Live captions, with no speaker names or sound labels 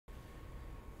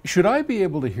Should I be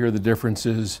able to hear the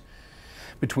differences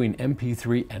between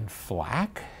MP3 and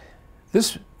FLAC?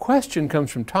 This question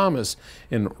comes from Thomas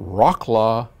in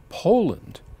Wrocław,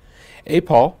 Poland. Hey,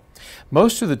 Paul.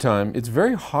 Most of the time, it's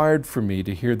very hard for me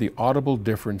to hear the audible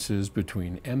differences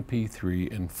between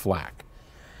MP3 and FLAC.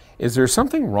 Is there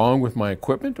something wrong with my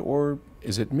equipment, or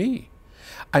is it me?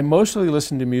 I mostly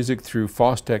listen to music through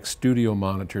Fostex studio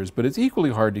monitors, but it's equally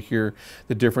hard to hear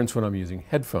the difference when I'm using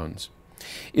headphones.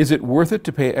 Is it worth it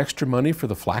to pay extra money for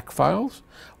the FLAC files?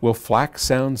 Will FLAC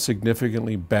sound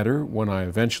significantly better when I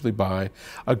eventually buy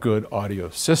a good audio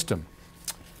system?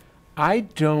 I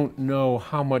don't know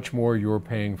how much more you're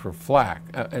paying for FLAC.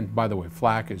 And by the way,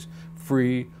 FLAC is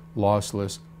free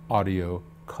lossless audio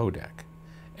codec.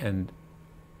 And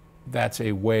that's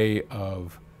a way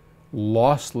of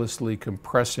losslessly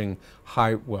compressing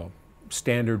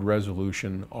standard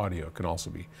resolution audio. It can also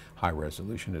be high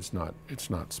resolution. It's not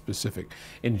specific.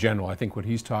 In general, I think what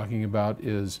he's talking about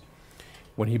is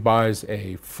when he buys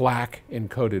a FLAC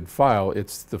encoded file,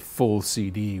 it's the full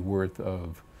CD worth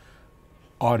of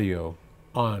audio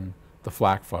on the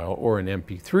FLAC file, or an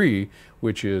MP3,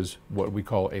 which is what we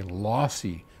call a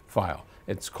lossy file.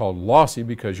 It's called lossy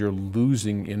because you're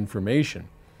losing information.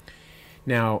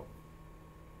 Now,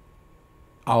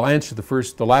 I'll answer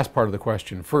the last part of the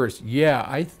question first. Yeah,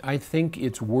 I think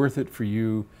it's worth it for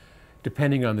you,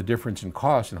 depending on the difference in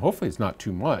cost, and hopefully it's not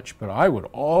too much, but I would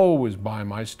always buy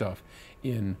my stuff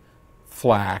in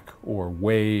FLAC or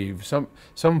WAVE,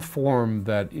 some form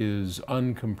that is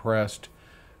uncompressed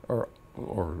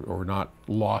or not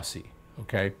lossy,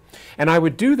 okay? And I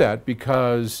would do that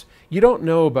because you don't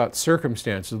know about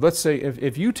circumstances. Let's say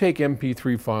if you take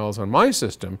MP3 files on my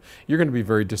system, you're going to be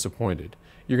very disappointed.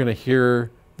 You're going to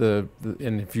hear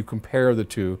and if you compare the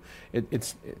two,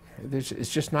 it's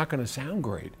just not going to sound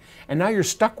great. And now you're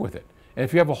stuck with it. And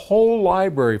if you have a whole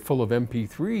library full of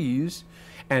MP3s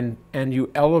and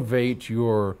you elevate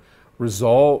your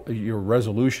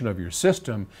resolution of your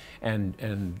system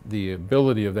and the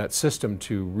ability of that system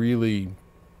to really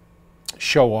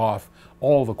show off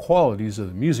all the qualities of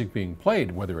the music being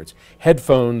played, whether it's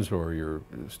headphones or your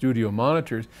studio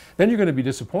monitors, then you're going to be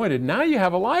disappointed. Now you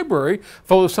have a library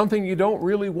full of something you don't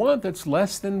really want that's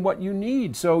less than what you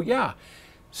need. So yeah,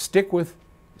 stick with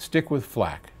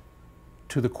FLAC.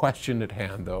 To the question at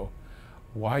hand though,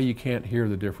 why you can't hear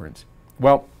the difference?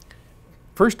 Well,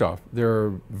 first off, there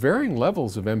are varying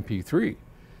levels of MP3.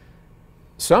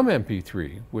 Some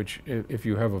MP3, which if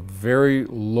you have a very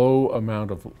low amount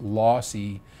of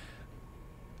lossy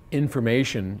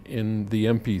information in the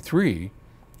MP3,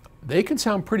 they can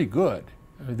sound pretty good.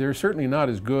 They're certainly not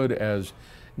as good as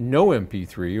no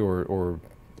MP3 or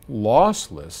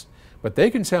lossless, but they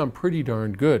can sound pretty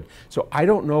darn good. So I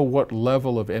don't know what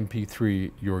level of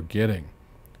MP3 you're getting.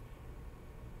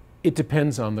 It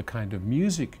depends on the kind of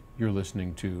music you're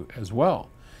listening to as well.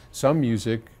 Some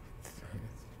music,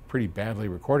 pretty badly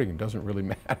recording, it doesn't really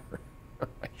matter.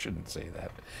 I shouldn't say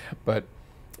that, but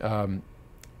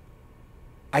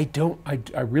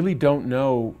I really don't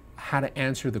know how to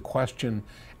answer the question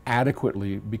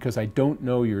adequately because I don't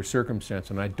know your circumstance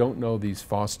and I don't know these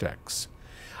Fostex.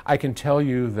 I can tell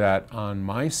you that on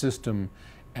my system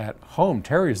at home,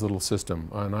 Terry's little system,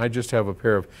 and I just have a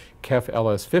pair of KEF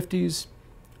LS50s,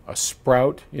 a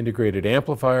Sprout integrated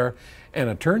amplifier, and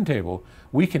a turntable,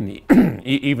 we can,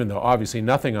 even though obviously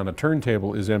nothing on a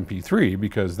turntable is MP3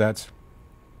 because that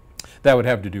would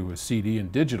have to do with CD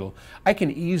and digital, I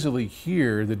can easily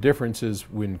hear the differences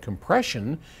in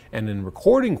compression and in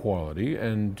recording quality,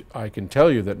 and I can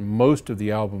tell you that most of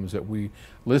the albums that we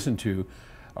listen to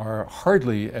are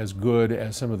hardly as good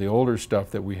as some of the older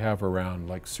stuff that we have around,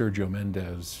 like Sergio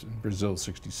Mendes, Brazil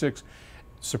 66.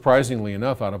 Surprisingly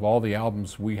enough, out of all the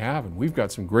albums we have, and we've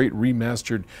got some great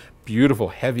remastered, beautiful,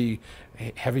 heavy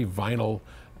vinyl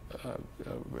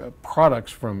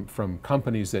products from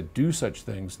companies that do such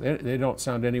things, they don't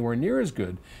sound anywhere near as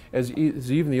good as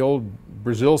even the old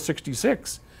Brazil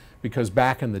 66. Because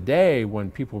back in the day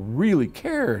when people really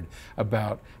cared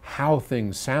about how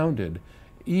things sounded,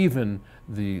 even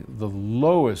the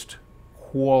lowest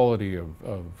quality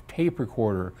of tape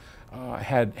recorder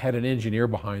had an engineer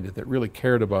behind it that really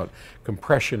cared about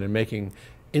compression and making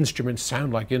instruments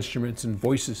sound like instruments and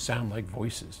voices sound like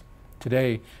voices.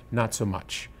 Today, not so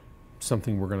much.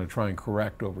 Something we're going to try and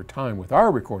correct over time with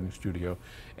our recording studio,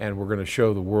 and we're going to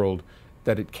show the world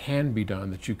that it can be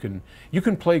done, that you can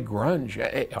play grunge.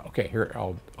 Okay, here,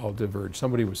 I'll diverge.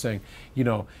 Somebody was saying, you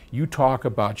know, you talk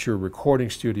about your recording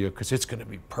studio because it's going to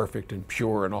be perfect and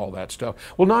pure and all that stuff.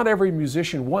 Well, not every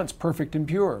musician wants perfect and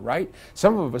pure, right?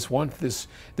 Some of us want this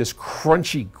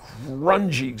crunchy,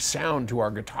 grungy sound to our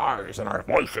guitars and our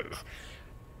voices.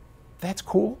 That's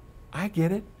cool. I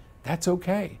get it. That's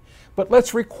okay. But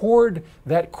let's record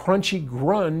that crunchy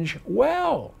grunge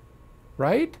well,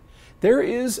 right? There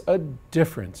is a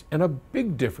difference, and a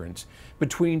big difference,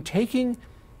 between taking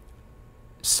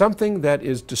something that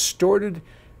is distorted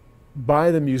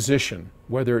by the musician,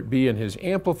 whether it be in his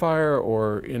amplifier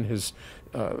or in his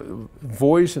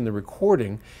voice in the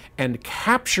recording, and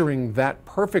capturing that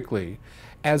perfectly,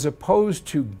 as opposed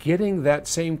to getting that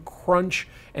same crunch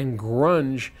and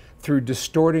grunge through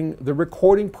distorting the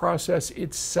recording process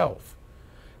itself.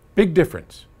 Big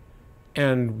difference.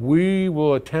 And we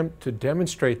will attempt to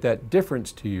demonstrate that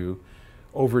difference to you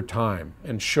over time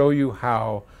and show you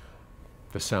how,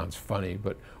 this sounds funny,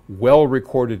 but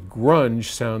well-recorded grunge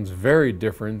sounds very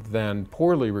different than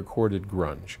poorly recorded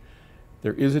grunge.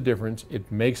 There is a difference,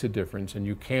 it makes a difference, and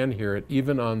you can hear it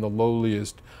even on the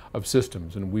lowliest of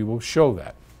systems, and we will show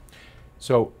that.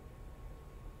 So,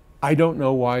 I don't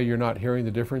know why you're not hearing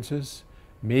the differences.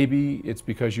 Maybe it's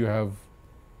because you have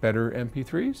better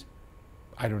MP3s?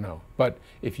 I don't know. But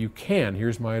if you can,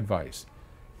 here's my advice.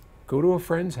 Go to a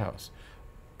friend's house.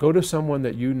 Go to someone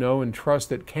that you know and trust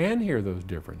that can hear those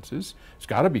differences. There's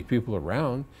got to be people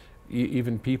around,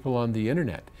 even people on the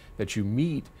internet that you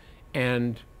meet,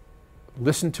 and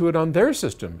listen to it on their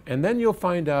system. And then you'll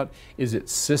find out, is it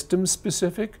system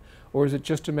specific or is it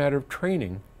just a matter of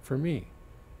training for me?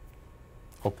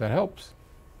 Hope that helps.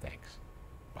 Thanks.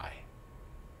 Bye.